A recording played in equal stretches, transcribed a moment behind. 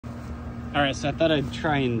All right, so I thought I'd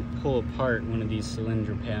try and pull apart one of these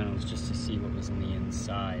Solyndra panels just to see what was on the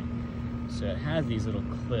inside. So it has these little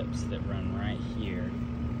clips that run right here.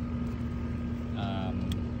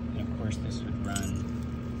 And of course this would run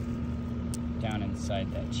down inside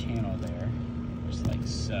that channel there, just like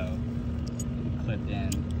so, and clip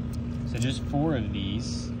in. So just 4 of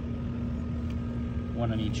these,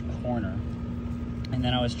 one on each corner. And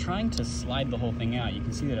then I was trying to slide the whole thing out. You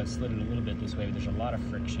can see that I've slid it a little bit this way, but there's a lot of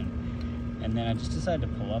friction. And then I just decided to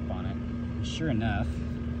pull up on it. And sure enough,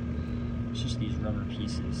 it's just these rubber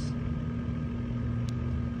pieces.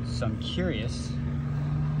 So I'm curious,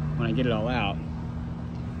 when I get it all out,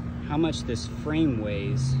 how much this frame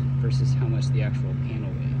weighs versus how much the actual panel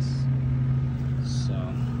weighs. So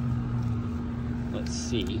let's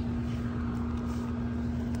see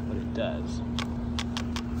what it does.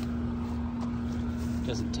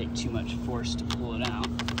 Doesn't take too much force to pull it out.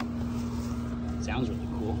 Sounds really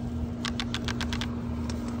cool.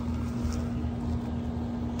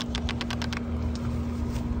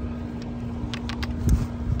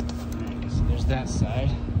 Alright, so there's that side.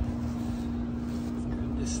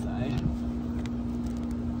 Grab this side.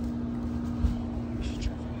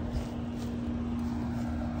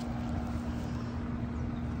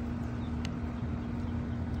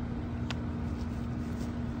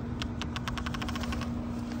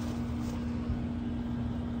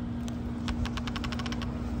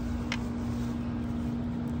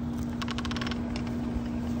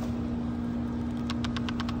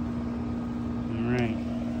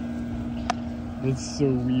 It's so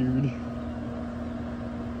weird. I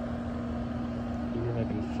wonder if I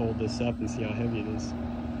can fold this up and see how heavy it is.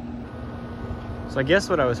 So I guess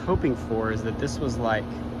what I was hoping for is that this was like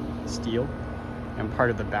steel and part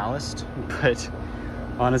of the ballast, but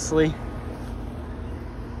honestly,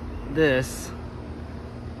 this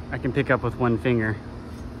I can pick up with one finger.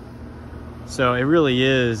 So it really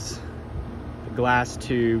is the glass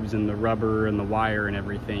tubes and the rubber and the wire and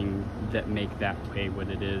everything that make that weigh what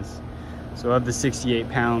it is. So of the 68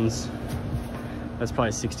 pounds, that's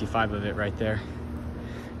probably 65 of it right there.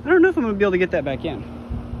 I don't know if I'm gonna be able to get that back in.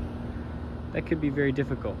 That could be very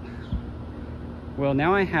difficult. Well,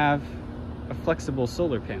 now I have a flexible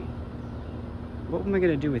solar panel. What am I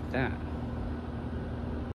gonna do with that?